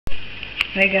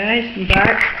Hey guys, I'm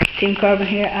back. Team Carbon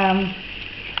here.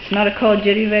 It's not a Call of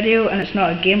Duty video and it's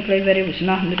not a gameplay video, it's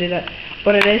nothing to do with that.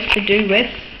 But it is to do with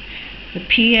the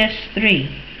PS3.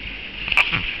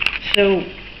 So,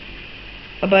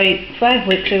 about 5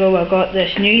 weeks ago I got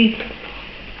this new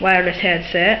wireless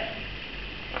headset.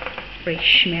 Very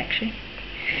schmexy.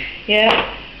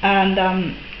 Yeah,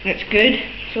 and it's good,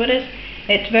 so it is.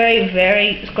 It's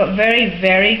it's got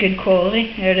very good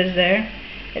quality. There it is there.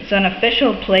 It's an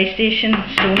official PlayStation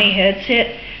Sony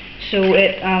headset, so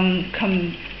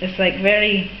it's like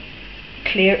very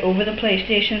clear over the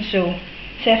PlayStation. So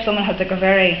say if someone has like a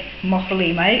very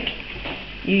muffly mic,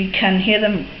 you can hear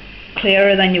them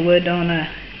clearer than you would on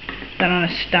a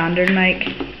standard mic.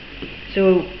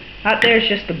 So that there's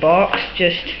just the box,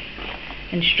 just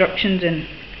instructions in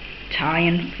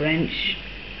Italian, French,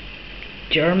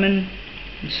 German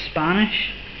and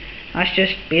Spanish. That's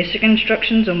just basic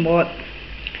instructions on what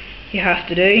you have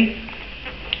to do.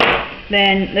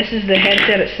 Then this is the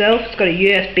headset itself. It's got a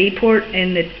USB port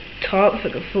in the top, if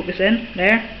it could focus in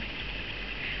there.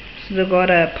 So they've got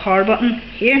a power button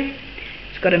here.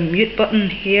 It's got a mute button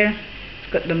here.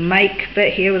 It's got the mic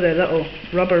bit here with a little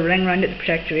rubber ring around it to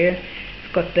protect your ear.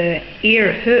 It's got the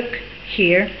ear hook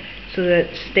here so that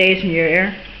it stays in your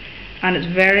ear, and it's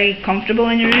very comfortable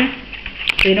in your ear.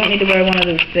 So you don't need to wear one of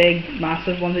those big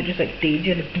massive ones that just like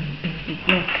DJ,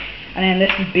 like, and then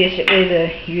this is basically the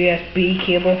USB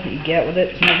cable that you get with it.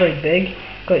 It's not very big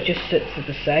because it just sits at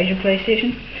the side of your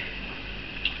PlayStation.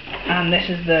 And this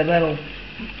is the little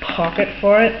pocket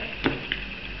for it.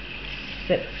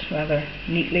 Sits rather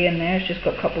neatly in there. It's just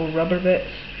got a couple of rubber bits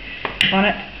on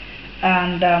it,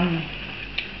 and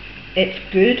it's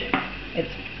good.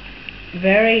 It's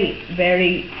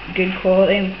very good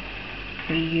quality.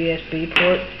 The USB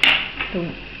port.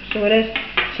 So it is.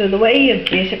 So the way you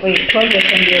basically plug this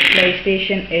into your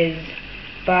PlayStation is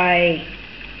by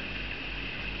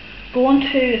going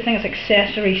to, I think it's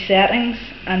accessory settings,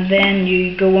 and then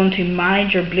you go on to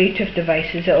manage your Bluetooth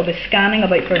devices. It'll be scanning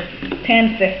about for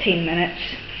 10-15 minutes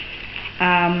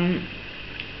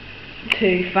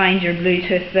to find your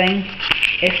Bluetooth thing.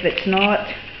 If it's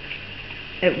not,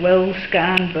 it will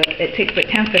scan, but it takes about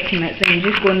 10-15 minutes. Then you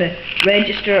just go into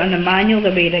register. On the manual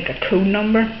there'll be like a code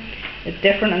number. It's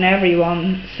different on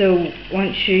everyone, so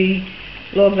once you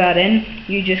log that in,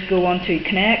 you just go on to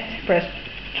connect, press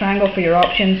triangle for your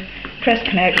options, press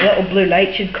connect. A little blue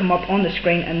light should come up on the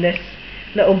screen, and this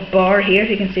little bar here,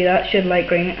 if you can see that, should light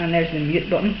green, and there's the mute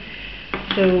button.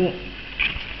 So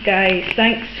guys,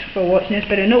 thanks for watching this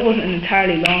video. I know it wasn't an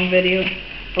entirely long video,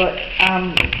 but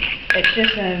it's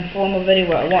just an informal video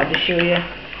what I wanted to show you.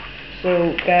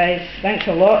 So guys, thanks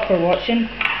a lot for watching,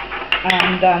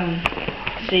 and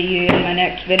see you in my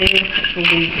next video, which will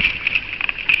be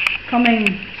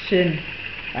coming soon,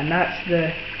 and that's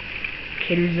the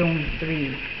Killzone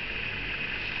 3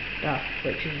 stuff,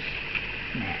 which is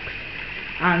next.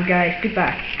 And guys,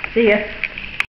 goodbye. See ya.